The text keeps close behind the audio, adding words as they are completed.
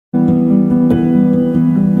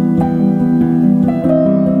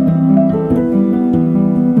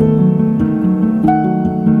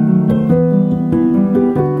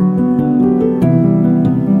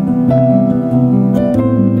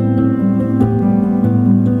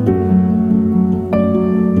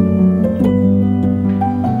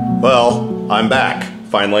I'm back,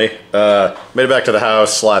 finally. Made it back to the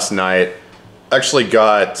house last night. Actually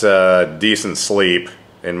got decent sleep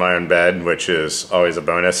in my own bed, which is always a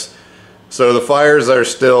bonus. So the fires are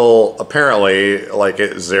still apparently like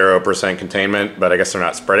at 0% containment, but I guess they're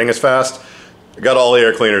not spreading as fast. I got all the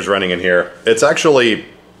air cleaners running in here. It's actually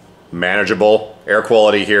manageable. Air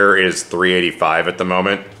quality here is 385 at the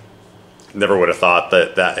moment. Never would have thought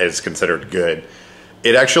that that is considered good.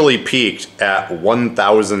 It actually peaked at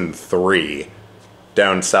 1003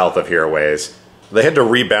 down south of here a ways. They had to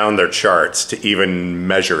rebound their charts to even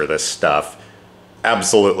measure this stuff.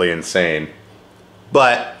 Absolutely insane.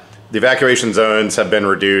 But the evacuation zones have been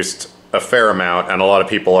reduced a fair amount, and a lot of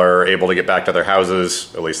people are able to get back to their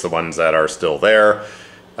houses, at least the ones that are still there.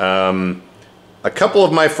 A couple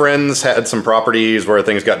of my friends had some properties where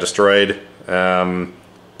things got destroyed,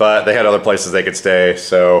 but they had other places they could stay,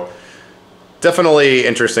 so definitely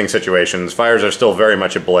interesting situations. Fires are still very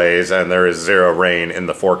much ablaze, and there is 0 rain in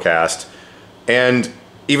the forecast. And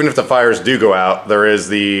even if the fires do go out, there is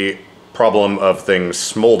the problem of things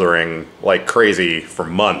smoldering like crazy for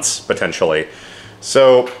months, potentially.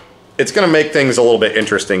 So it's going to make things a little bit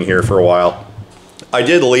interesting here for a while. I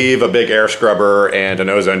did leave a big air scrubber and an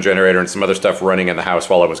ozone generator and some other stuff running in the house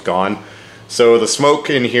while I was gone. So the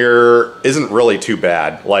smoke in here isn't really too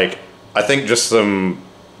bad. Like, I think just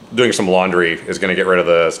doing some laundry is going to get rid of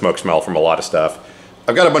the smoke smell from a lot of stuff.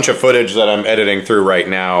 I've got a bunch of footage that I'm editing through right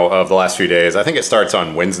now of the last few days. I think it starts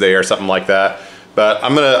on Wednesday or something like that. But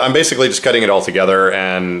I'm basically just cutting it all together,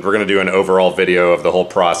 and we're gonna do an overall video of the whole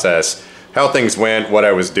process, how things went, what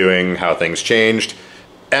I was doing, how things changed.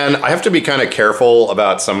 And I have to be kind of careful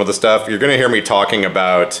about some of the stuff. You're gonna hear me talking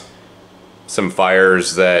about some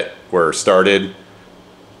fires that were started.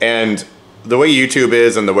 And the way YouTube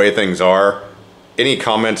is and the way things are, any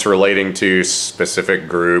comments relating to specific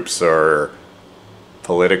groups or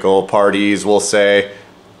political parties, we'll say,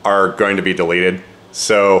 are going to be deleted.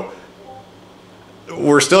 So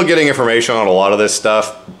we're still getting information on a lot of this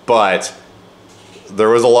stuff, but there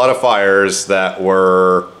was a lot of fires that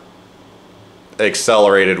were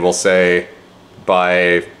accelerated, we'll say,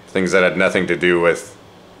 by things that had nothing to do with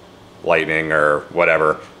lightning or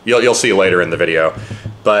whatever. You'll see later in the video.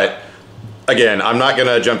 But again, I'm not going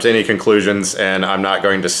to jump to any conclusions, and I'm not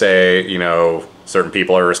going to say, you know, certain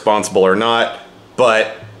people are responsible or not,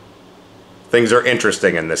 but things are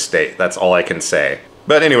interesting in this state. That's all I can say.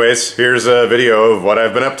 But anyways, here's a video of what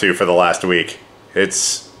I've been up to for the last week.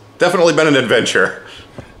 It's definitely been an adventure.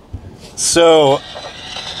 So,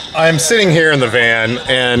 I'm sitting here in the van,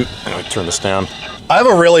 and I'm gonna turn this down. I have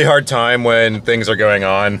a really hard time when things are going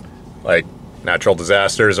on, like natural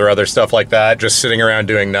disasters or other stuff like that, just sitting around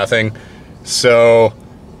doing nothing. So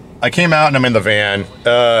I came out and I'm in the van.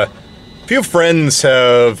 A few friends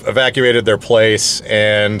have evacuated their place,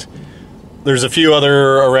 and there's a few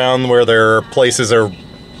other around where their places are,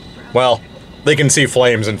 well, they can see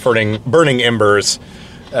flames and burning embers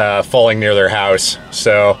falling near their house.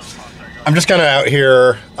 So I'm just kind of out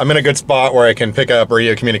here. I'm in a good spot where I can pick up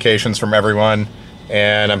radio communications from everyone,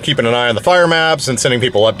 and I'm keeping an eye on the fire maps and sending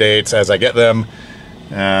people updates as I get them.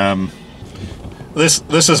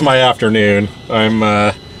 This is my afternoon. I'm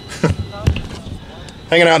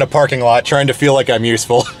hanging out in a parking lot trying to feel like I'm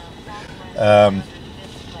useful.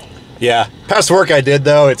 Yeah, past work I did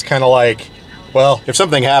though, it's kind of like, well, if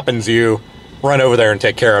something happens, you run over there and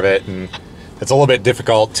take care of it, and it's a little bit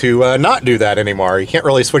difficult to not do that anymore. You can't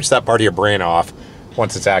really switch that part of your brain off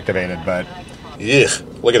once it's activated, but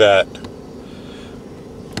ugh, look at that.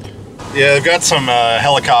 Yeah, I've got some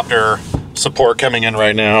helicopter support coming in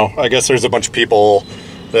right now. I guess there's a bunch of people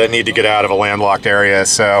that need to get out of a landlocked area,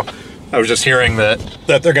 so I was just hearing that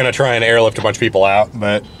they're gonna try and airlift a bunch of people out,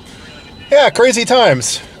 but yeah, crazy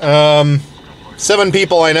times. 7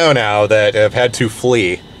 people I know now that have had to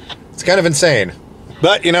flee. It's kind of insane.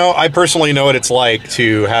 But, you know, I personally know what it's like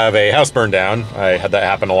to have a house burn down. I had that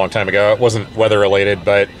happen a long time ago. It wasn't weather related,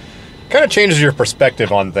 but kind of changes your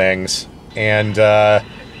perspective on things. And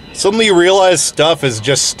suddenly you realize stuff is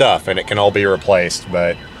just stuff and it can all be replaced.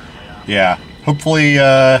 But yeah, hopefully,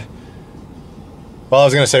 well, I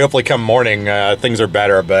was going to say hopefully come morning things are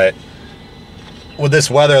better, but with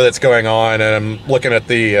this weather that's going on, and I'm looking at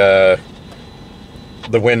the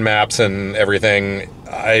wind maps and everything,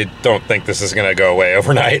 I don't think this is going to go away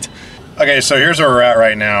overnight. Okay, so here's where we're at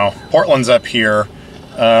right now. Portland's up here.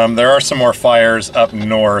 There are some more fires up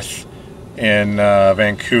north in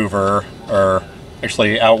Vancouver, or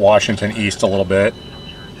actually out Washington east a little bit.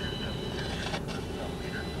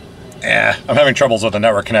 Yeah, I'm having troubles with the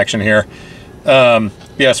network connection here.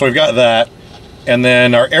 Yeah, so we've got that. And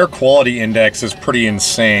then our air quality index is pretty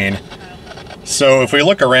insane. So if we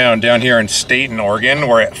look around down here in State and Oregon,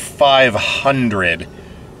 we're at 500.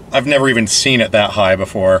 I've never even seen it that high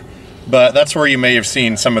before, but that's where you may have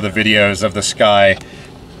seen some of the videos of the sky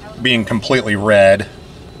being completely red.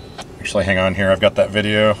 Actually, hang on here, I've got that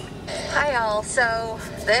video. Hi all, so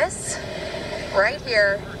this right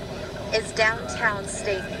here is downtown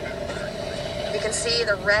State. You can see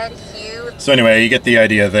the red hue. So anyway, you get the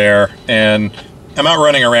idea there, and I'm out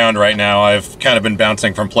running around right now. I've kind of been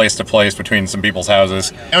bouncing from place to place between some people's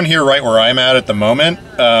houses. Down here right where I'm at the moment,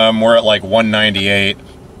 we're at like 198.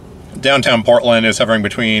 Downtown Portland is hovering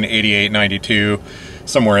between 88 and 92,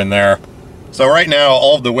 somewhere in there. So right now,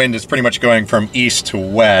 all of the wind is pretty much going from east to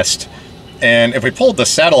west. And if we pulled the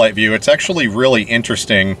satellite view, it's actually really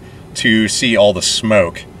interesting to see all the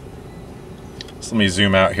smoke. So let me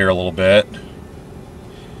zoom out here a little bit.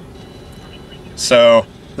 So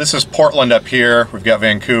this is Portland up here. We've got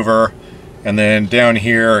Vancouver. And then down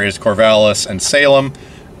here is Corvallis and Salem.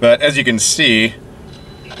 But as you can see,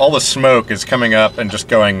 all the smoke is coming up and just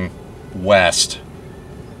going west.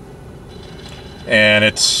 And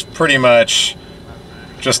it's pretty much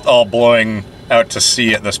just all blowing out to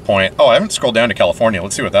sea at this point. Oh, I haven't scrolled down to California.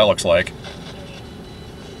 Let's see what that looks like.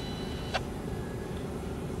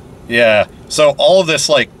 Yeah, so all of this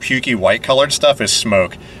like pukey white colored stuff is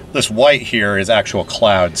smoke. This white here is actual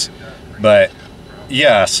clouds. But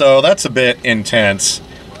yeah, so that's a bit intense.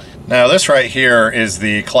 Now this right here is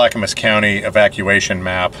the Clackamas County evacuation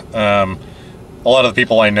map. A lot of the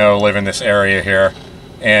people I know live in this area here.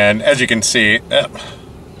 And as you can see,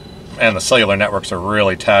 man, the cellular networks are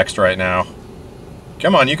really taxed right now.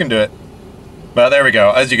 Come on, you can do it. But there we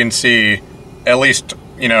go. As you can see, at least,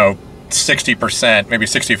 you know, 60%, maybe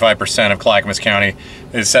 65% of Clackamas County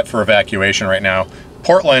is set for evacuation right now.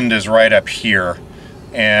 Portland is right up here.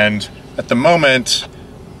 And at the moment,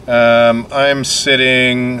 I'm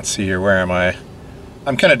sitting, let's see here, where am I?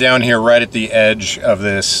 I'm kind of down here right at the edge of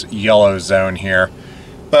this yellow zone here.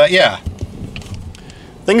 But yeah,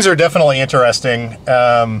 things are definitely interesting.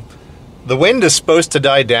 The wind is supposed to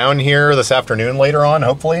die down here this afternoon later on,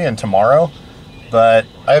 hopefully, and tomorrow. But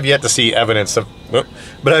I have yet to see evidence of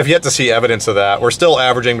that. We're still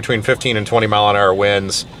averaging between 15 and 20 mile an hour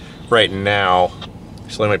winds right now.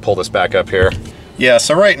 So let me pull this back up here. Yeah,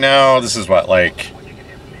 so right now this is what, like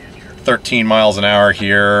 13 miles an hour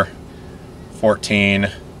here,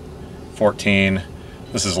 14.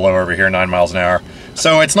 This is low over here, 9 miles an hour.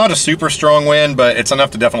 So it's not a super strong wind, but it's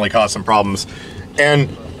enough to definitely cause some problems.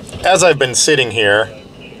 And as I've been sitting here,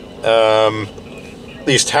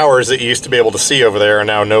 these towers that you used to be able to see over there are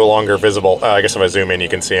now no longer visible. I guess if I zoom in, you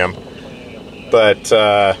can see them. But,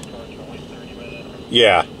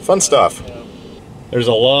 yeah, fun stuff. There's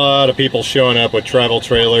a lot of people showing up with travel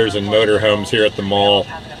trailers and motorhomes here at the mall.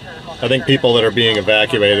 I think people that are being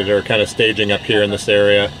evacuated are kind of staging up here in this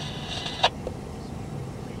area.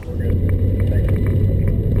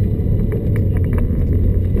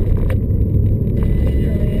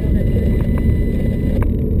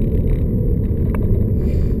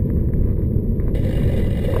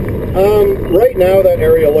 Right now that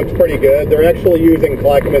area looks pretty good. They're actually using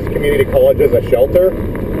Clackamas Community College as a shelter.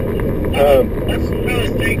 That's what I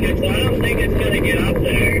was thinking, so I don't think it's going to get up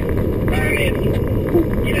there. I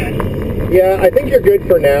mean, yeah. Yeah, I think you're good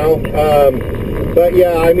for now. But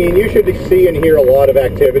yeah, I mean, you should see and hear a lot of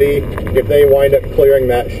activity if they wind up clearing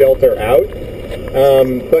that shelter out.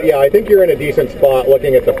 But yeah, I think you're in a decent spot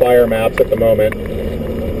looking at the fire maps at the moment.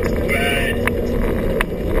 Right.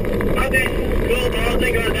 Okay, cool. But I'll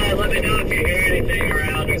think about that. Let me know if you hear anything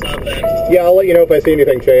around or something. Yeah, I'll let you know if I see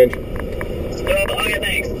anything change. Okay,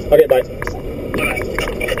 thanks. Okay, bye.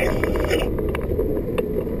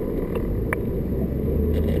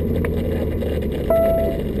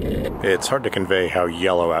 It's hard to convey how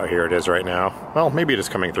yellow out here it is right now. Well, maybe it is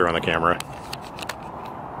coming through on the camera.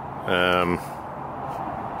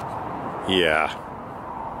 Yeah.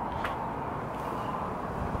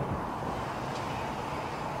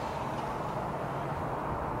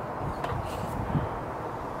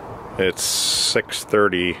 It's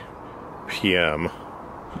 6:30 p.m.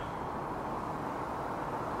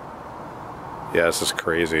 Yeah, this is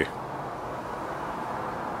crazy.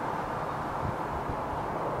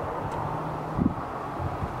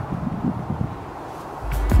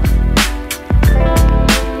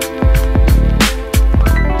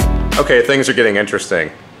 Okay, things are getting interesting.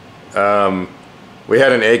 We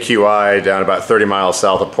had an AQI down about 30 miles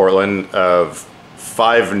south of Portland of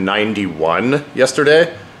 591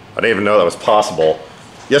 yesterday. I didn't even know that was possible.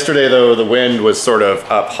 Yesterday though, the wind was sort of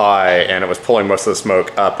up high and it was pulling most of the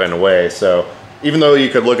smoke up and away. So even though you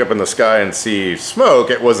could look up in the sky and see smoke,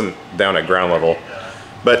 it wasn't down at ground level.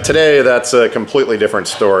 But today, that's a completely different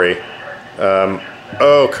story.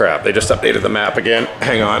 Oh crap, they just updated the map again.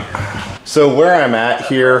 Hang on. So where I'm at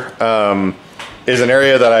here is an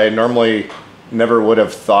area that I normally never would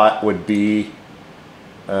have thought would be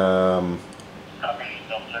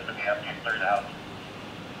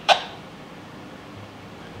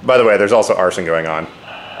by the way, there's also arson going on.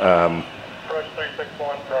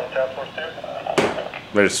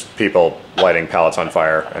 There's people lighting pallets on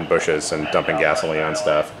fire and bushes and dumping gasoline on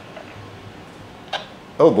stuff.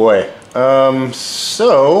 Oh boy.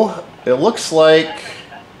 So it looks like...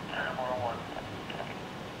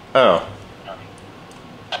 Oh.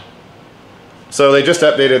 So they just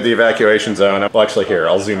updated the evacuation zone. Well, actually here,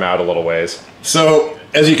 I'll zoom out a little ways. So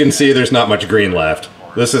as you can see, there's not much green left.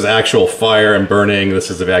 This is actual fire and burning. This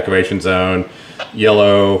is evacuation zone.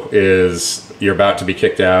 Yellow is you're about to be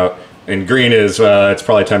kicked out. And green is it's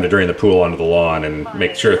probably time to drain the pool onto the lawn and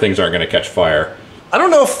make sure things aren't going to catch fire. I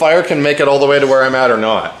don't know if fire can make it all the way to where I'm at or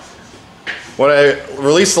not. When I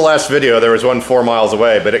released the last video, there was one 4 miles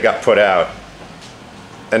away, but it got put out.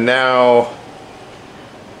 And now,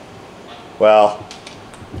 well,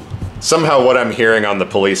 somehow what I'm hearing on the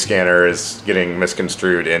police scanner is getting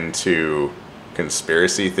misconstrued into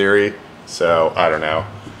conspiracy theory. So, I don't know.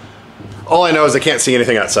 All I know is I can't see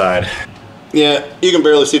anything outside. Yeah, you can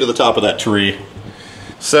barely see to the top of that tree.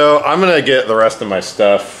 So I'm gonna get the rest of my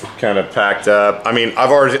stuff kind of packed up. I mean,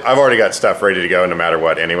 I've already got stuff ready to go no matter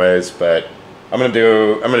what anyways, but I'm gonna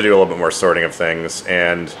do a little bit more sorting of things,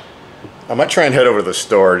 and I might try and head over to the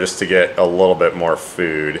store just to get a little bit more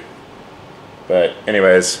food. But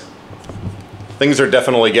anyways, things are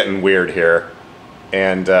definitely getting weird here.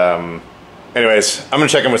 And anyways, I'm gonna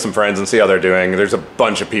check in with some friends and see how they're doing. There's a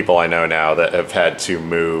bunch of people I know now that have had to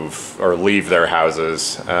move or leave their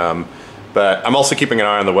houses. But I'm also keeping an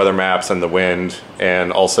eye on the weather maps and the wind,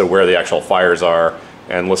 and also where the actual fires are,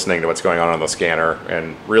 and listening to what's going on the scanner,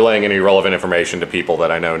 and relaying any relevant information to people that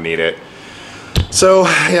I know need it. So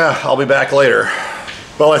yeah, I'll be back later.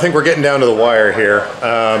 Well, I think we're getting down to the wire here.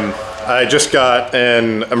 I just got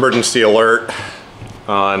an emergency alert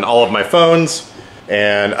on all of my phones,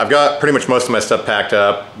 and I've got pretty much most of my stuff packed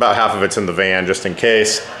up. About half of it's in the van just in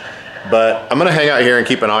case. But I'm gonna hang out here and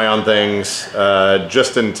keep an eye on things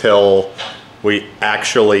just until we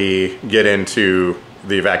actually get into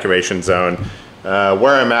the evacuation zone.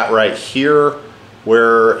 Where I'm at right here,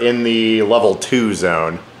 we're in the level 2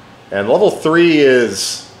 zone. And level 3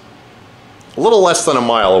 is a little less than a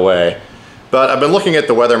mile away. But I've been looking at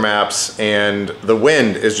the weather maps, and the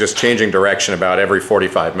wind is just changing direction about every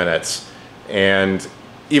 45 minutes. And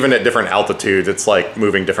even at different altitudes, it's like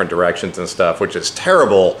moving different directions and stuff, which is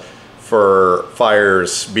terrible for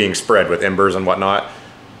fires being spread with embers and whatnot.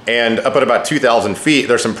 And up at about 2,000 feet,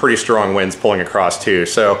 there's some pretty strong winds pulling across too.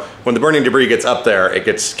 So when the burning debris gets up there, it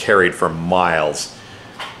gets carried for miles.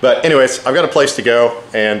 But anyways, I've got a place to go,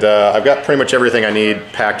 and I've got pretty much everything I need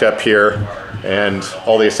packed up here, and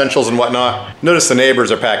all the essentials and whatnot. Notice the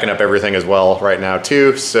neighbors are packing up everything as well right now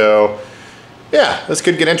too. So yeah, this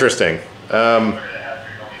could get interesting. Fun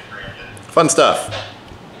stuff.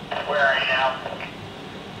 Where are you now?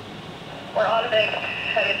 We're on Big,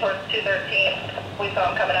 heading towards 213. We saw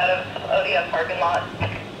him coming out of ODS parking lot.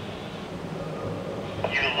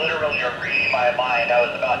 You literally are reading my mind. I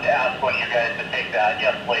was about to ask one of you guys to take that.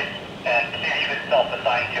 Yes, please. And you can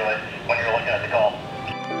self-assign to it when you're looking at the call.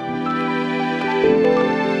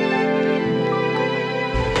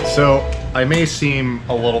 So I may seem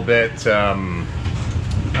a little bit,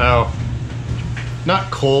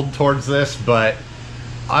 not cold towards this, but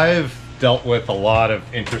I've dealt with a lot of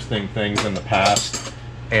interesting things in the past,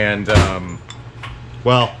 and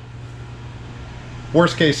well,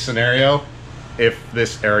 worst case scenario, if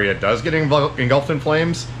this area does get engulfed in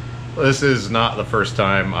flames, this is not the first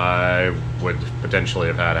time I would potentially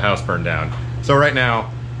have had a house burned down. So right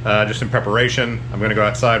now, just in preparation, I'm going to go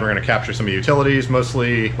outside. We're going to capture some of the utilities,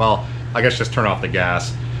 mostly, well, I guess just turn off the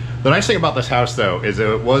gas. The nice thing about this house, though, is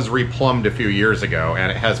it was replumbed a few years ago,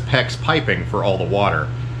 and it has PEX piping for all the water.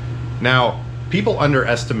 Now, people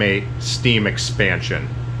underestimate steam expansion.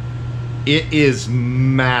 It is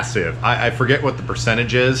massive. I forget what the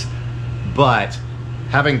percentage is, but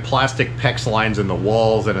having plastic PEX lines in the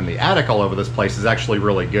walls and in the attic all over this place is actually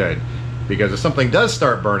really good. Because if something does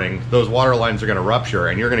start burning, those water lines are going to rupture,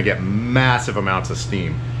 and you're going to get massive amounts of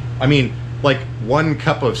steam. I mean, like 1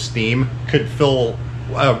 cup of steam could fill...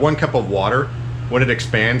 1 cup of water, when it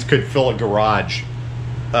expands, could fill a garage,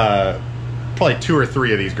 probably 2 or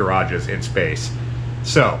 3 of these garages in space.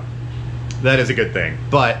 So, that is a good thing.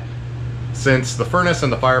 But, since the furnace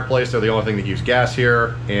and the fireplace are the only thing that use gas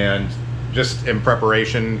here, and just in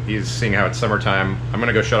preparation, he's seeing how it's summertime. I'm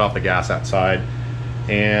gonna go shut off the gas outside,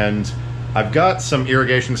 and I've got some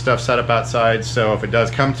irrigation stuff set up outside, so if it does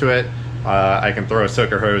come to it, I can throw a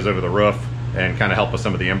soaker hose over the roof and kind of help with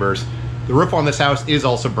some of the embers. The roof on this house is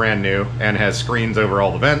also brand new and has screens over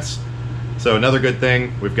all the vents. So another good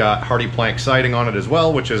thing, we've got hardy plank siding on it as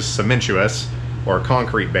well, which is cementitious or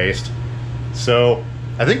concrete based. So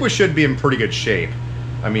I think we should be in pretty good shape.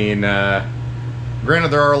 I mean, granted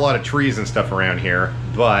there are a lot of trees and stuff around here,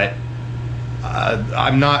 but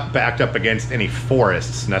I'm not backed up against any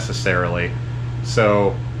forests necessarily.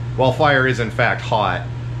 So while fire is in fact hot,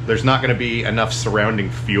 there's not going to be enough surrounding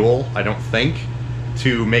fuel, I don't think,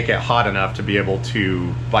 to make it hot enough to be able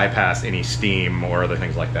to bypass any steam or other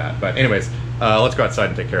things like that. But anyways, let's go outside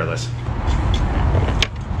and take care of this.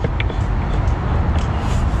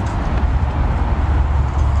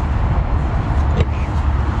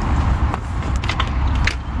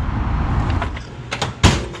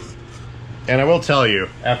 And I will tell you,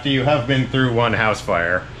 after you have been through one house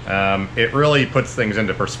fire, it really puts things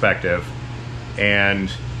into perspective,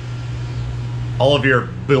 and all of your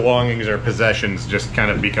belongings or possessions just kind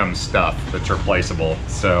of become stuff that's replaceable.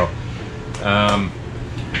 So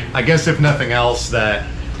I guess if nothing else, that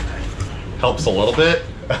helps a little bit.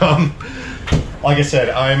 Like I said,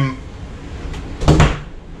 I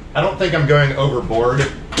don't think I'm going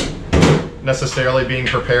overboard necessarily being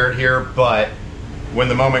prepared here, but when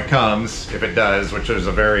the moment comes, if it does, which there's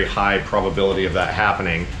a very high probability of that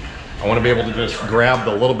happening, I want to be able to just grab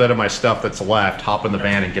the little bit of my stuff that's left, hop in the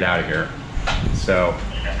van, and get out of here. So,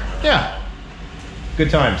 yeah, good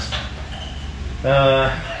times.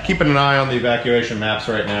 Keeping an eye on the evacuation maps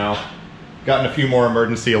right now. Gotten a few more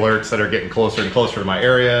emergency alerts that are getting closer and closer to my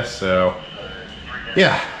area, so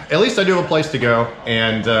yeah, at least I do have a place to go,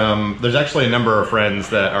 and there's actually a number of friends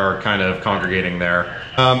that are kind of congregating there.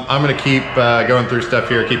 I'm gonna keep going through stuff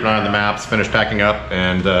here, keep an eye on the maps, finish packing up,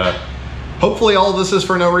 and hopefully all of this is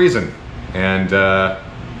for no reason, and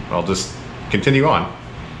I'll just continue on.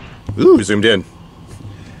 Ooh, zoomed in.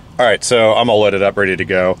 All right, so I'm all loaded up, ready to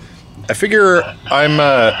go. I figure I'm,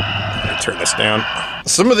 let me turn this down.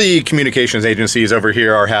 Some of the communications agencies over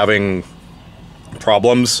here are having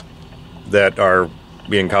problems that are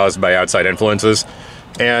being caused by outside influences.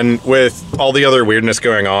 And with all the other weirdness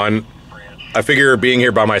going on, I figure being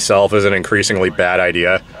here by myself is an increasingly bad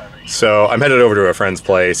idea. So I'm headed over to a friend's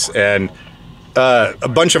place, and a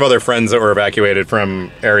bunch of other friends that were evacuated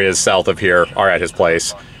from areas south of here are at his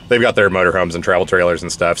place. They've got their motorhomes and travel trailers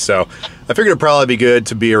and stuff, so I figured it'd probably be good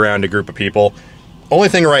to be around a group of people. Only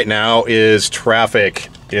thing right now is traffic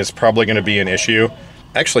is probably going to be an issue.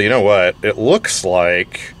 Actually, you know what? It looks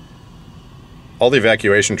like all the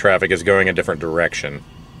evacuation traffic is going a different direction.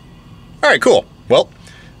 All right, cool. Well,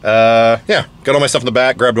 yeah, got all my stuff in the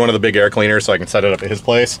back, grabbed one of the big air cleaners so I can set it up at his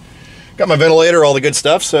place. Got my ventilator, all the good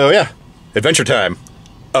stuff, so yeah, adventure time.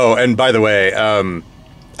 Oh, and by the way, I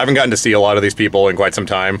haven't gotten to see a lot of these people in quite some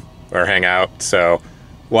time, or hang out, so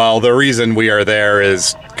while the reason we are there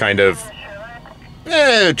is kind of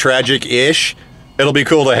tragic-ish, it'll be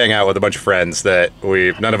cool to hang out with a bunch of friends that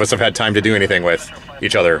none of us have had time to do anything with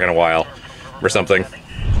each other in a while, or something.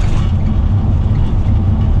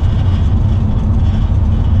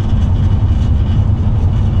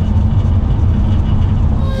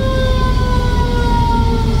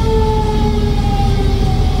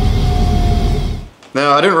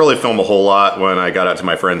 Now, I didn't really film a whole lot when I got out to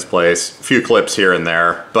my friend's place, a few clips here and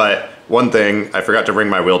there, but one thing, I forgot to bring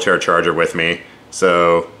my wheelchair charger with me,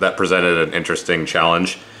 so that presented an interesting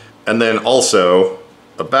challenge. And then also,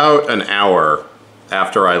 about an hour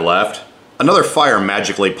after I left, another fire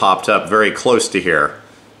magically popped up very close to here,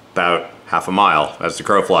 about half a mile as the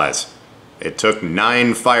crow flies. It took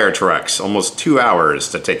 9 fire trucks, almost 2 hours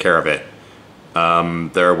to take care of it.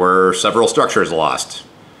 There were several structures lost.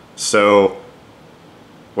 So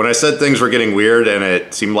when I said things were getting weird and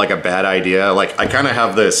it seemed like a bad idea, like I kind of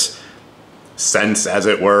have this sense, as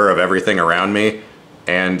it were, of everything around me.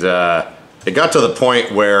 And it got to the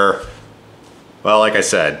point where, well, like I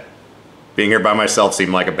said, being here by myself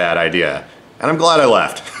seemed like a bad idea. And I'm glad I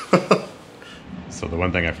left. So the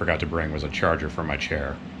one thing I forgot to bring was a charger for my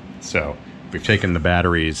chair. So we've taken the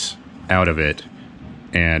batteries out of it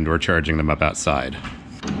and we're charging them up outside.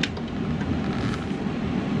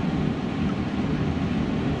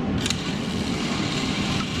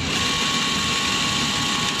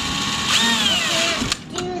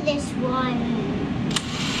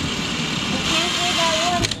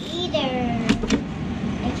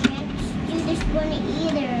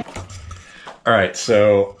 All right,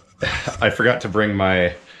 so I forgot to bring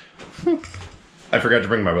my I forgot to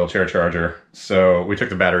bring my wheelchair charger, so we took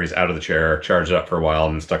the batteries out of the chair, charged it up for a while,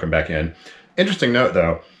 and then stuck them back in. Interesting note,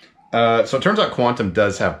 though. So it turns out Quantum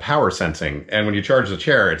does have power sensing, and when you charge the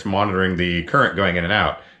chair, it's monitoring the current going in and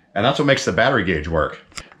out, and that's what makes the battery gauge work.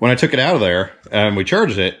 When I took it out of there and we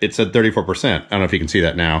charged it, it said 34%. I don't know if you can see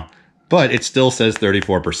that now, but it still says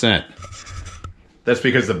 34%. That's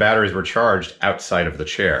because the batteries were charged outside of the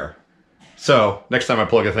chair. So next time I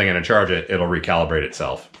plug a thing in and charge it, it'll recalibrate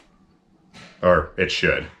itself. Or it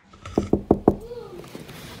should.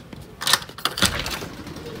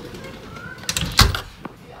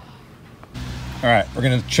 All right, we're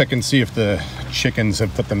gonna check and see if the chickens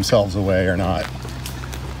have put themselves away or not.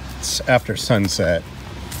 It's after sunset,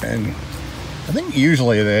 and I think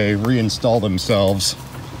usually they reinstall themselves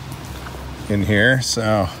in here,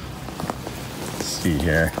 so let's see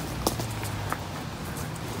here.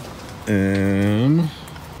 I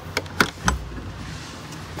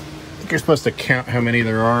think you're supposed to count how many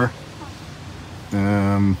there are.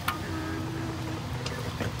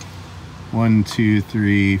 1, 2,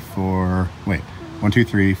 3, 4, wait. 1, 2,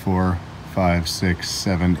 3, 4, 5, 6,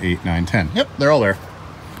 7, 8, 9, 10. Yep, they're all there.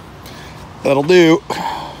 That'll do.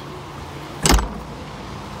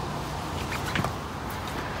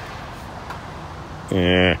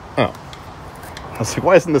 Yeah. Oh. I was like,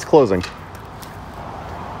 why isn't this closing?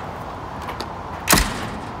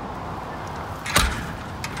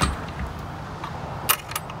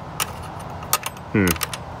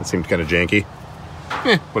 That seems kind of janky.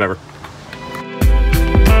 Whatever.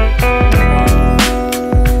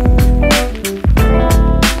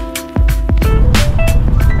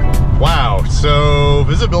 Wow, so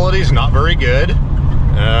visibility is not very good.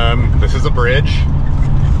 This is a bridge.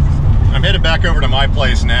 I'm headed back over to my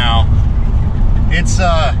place now. It's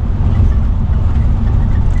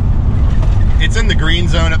in the green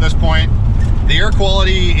zone at this point. The air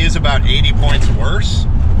quality is about 80 points worse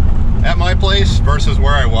at my place versus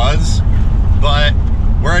where I was, but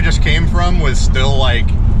where I just came from was still like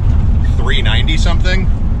 390 something.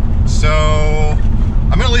 So I'm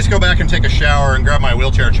gonna at least go back and take a shower and grab my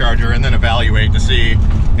wheelchair charger and then evaluate to see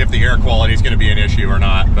if the air quality is gonna be an issue or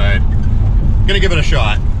not, but I'm gonna give it a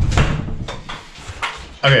shot.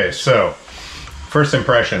 Okay, so first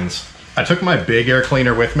impressions. I took my big air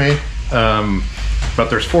cleaner with me, but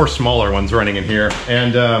there's 4 smaller ones running in here,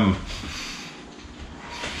 and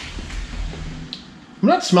I'm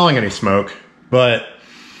not smelling any smoke, but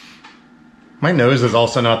my nose is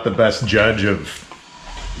also not the best judge of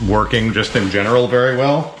working just in general very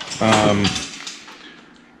well.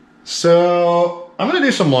 So I'm gonna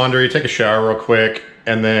do some laundry, take a shower real quick,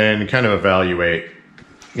 and then kind of evaluate.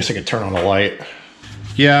 I guess I could turn on the light.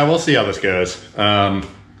 Yeah, we'll see how this goes.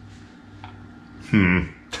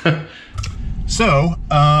 So,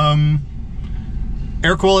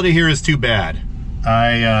 air quality here is too bad.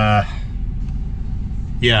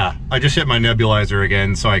 Yeah, I just hit my nebulizer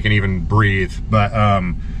again so I can even breathe, but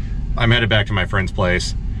I'm headed back to my friend's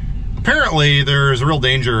place. Apparently, there's a real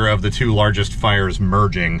danger of the 2 largest fires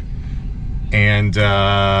merging, and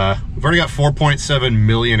we've already got 4.7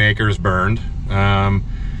 million acres burned.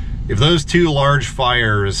 If those 2 large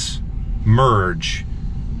fires merge,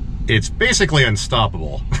 it's basically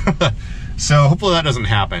unstoppable. So hopefully that doesn't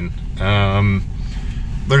happen.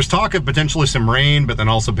 There's talk of potentially some rain, but then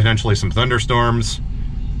also potentially some thunderstorms.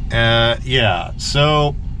 Yeah,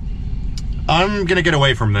 so I'm gonna get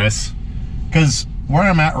away from this because where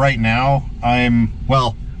I'm at right now,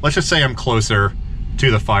 well, let's just say I'm closer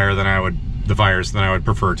to the fires than I would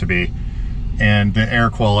prefer to be. And the air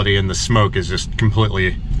quality and the smoke is just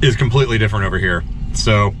completely different over here.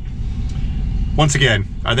 So once again,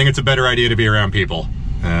 I think it's a better idea to be around people.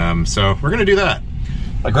 So we're gonna do that.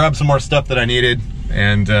 I grabbed some more stuff that I needed,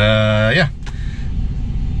 and yeah,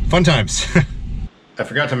 fun times. I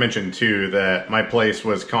forgot to mention too that my place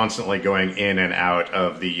was constantly going in and out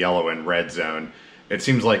of the yellow and red zone. It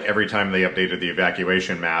seems like every time they updated the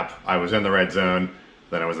evacuation map, I was in the red zone,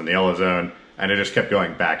 then I was in the yellow zone, and it just kept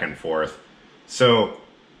going back and forth. So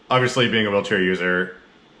obviously being a wheelchair user,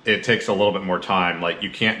 it takes a little bit more time. Like, you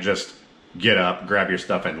can't just get up, grab your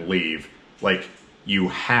stuff and leave. Like, you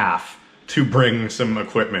have to bring some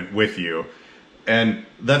equipment with you. And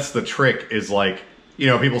that's the trick, is like, you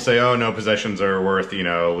know, people say, oh, no possessions are worth, you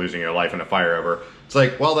know, losing your life in a fire over. It's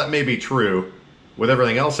like, well, that may be true. With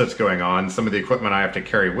everything else that's going on, some of the equipment I have to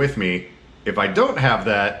carry with me, if I don't have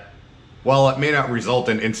that, while it may not result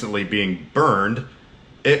in instantly being burned,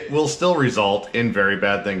 it will still result in very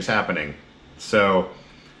bad things happening. So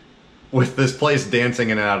with this place dancing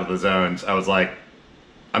in and out of the zones, I was like,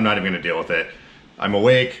 I'm not even gonna deal with it. I'm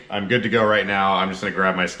awake, I'm good to go right now, I'm just gonna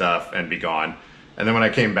grab my stuff and be gone. And then when I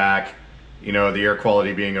came back, you know, the air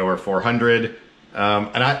quality being over 400.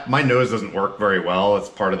 And my nose doesn't work very well. It's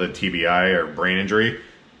part of the TBI or brain injury.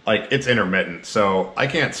 Like, it's intermittent, so I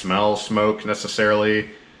can't smell smoke necessarily.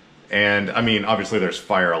 And I mean, obviously there's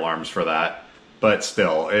fire alarms for that, but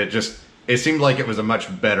still, it seemed like it was a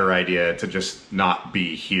much better idea to just not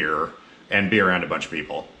be here and be around a bunch of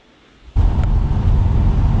people.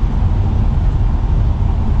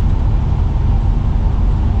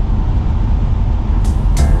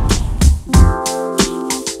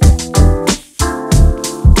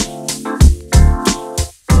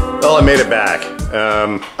 Well, I made it back.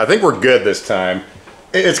 I think we're good this time.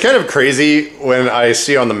 It's kind of crazy when I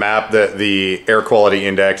see on the map that the air quality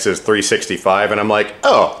index is 365 and I'm like,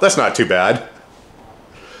 oh, that's not too bad.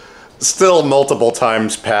 Still multiple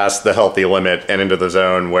times past the healthy limit and into the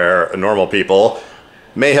zone where normal people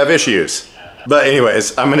may have issues. But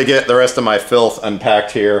anyways, I'm gonna get the rest of my filth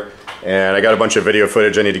unpacked here, and I got a bunch of video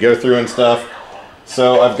footage I need to go through and stuff.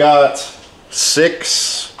 So I've got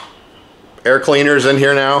 6 air cleaners in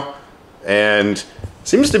here now, and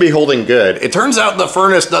seems to be holding good. It turns out the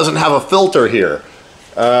furnace doesn't have a filter here.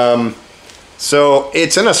 So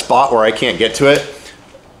it's in a spot where I can't get to it.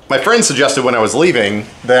 My friend suggested when I was leaving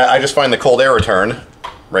that I just find the cold air return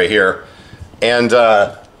right here. And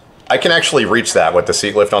I can actually reach that with the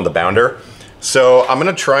seat lift on the bounder. So I'm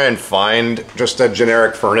gonna try and find just a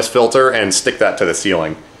generic furnace filter and stick that to the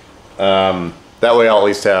ceiling. That way I'll at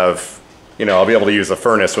least have, you know, I'll be able to use the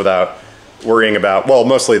furnace without worrying about, well,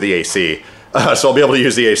 mostly the AC. So I'll be able to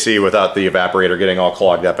use the AC without the evaporator getting all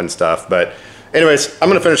clogged up and stuff. But anyways, I'm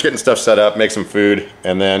gonna finish getting stuff set up, make some food,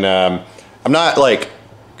 and then I'm not like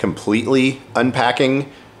completely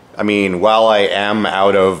unpacking. I mean, while I am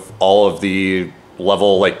out of all of the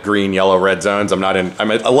level like green, yellow, red zones, I'm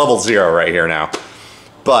at a level 0 right here now.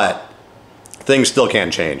 But things still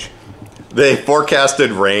can change. They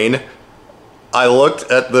forecasted rain. I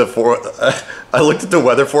looked at the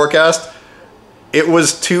weather forecast. It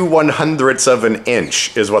was 2/100ths of an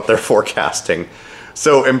inch is what they're forecasting.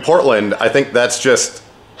 So in Portland, I think that's just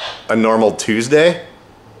a normal Tuesday,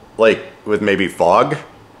 like with maybe fog.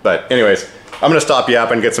 But anyways, I'm gonna stop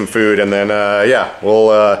yapping, get some food, and then yeah,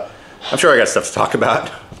 I'm sure I got stuff to talk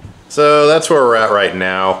about. So that's where we're at right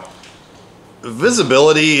now.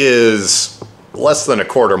 Visibility is less than a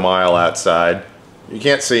quarter mile outside. You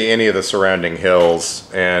can't see any of the surrounding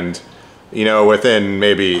hills, and you know, within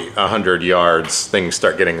maybe 100 yards, things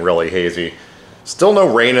start getting really hazy. Still no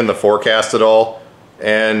rain in the forecast at all.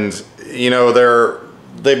 And, you know,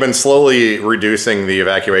 they've been slowly reducing the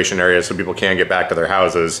evacuation areas so people can get back to their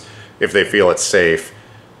houses if they feel it's safe.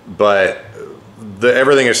 But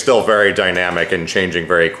everything is still very dynamic and changing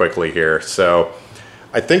very quickly here. So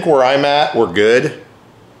I think where I'm at, we're good.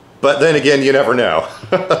 But then again, you never know.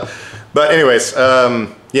 But anyways,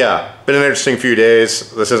 yeah, been an interesting few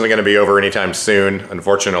days. This isn't gonna be over anytime soon,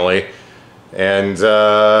 unfortunately. And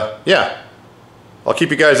yeah, I'll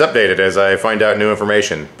keep you guys updated as I find out new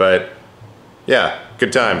information. But yeah,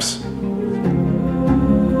 good times.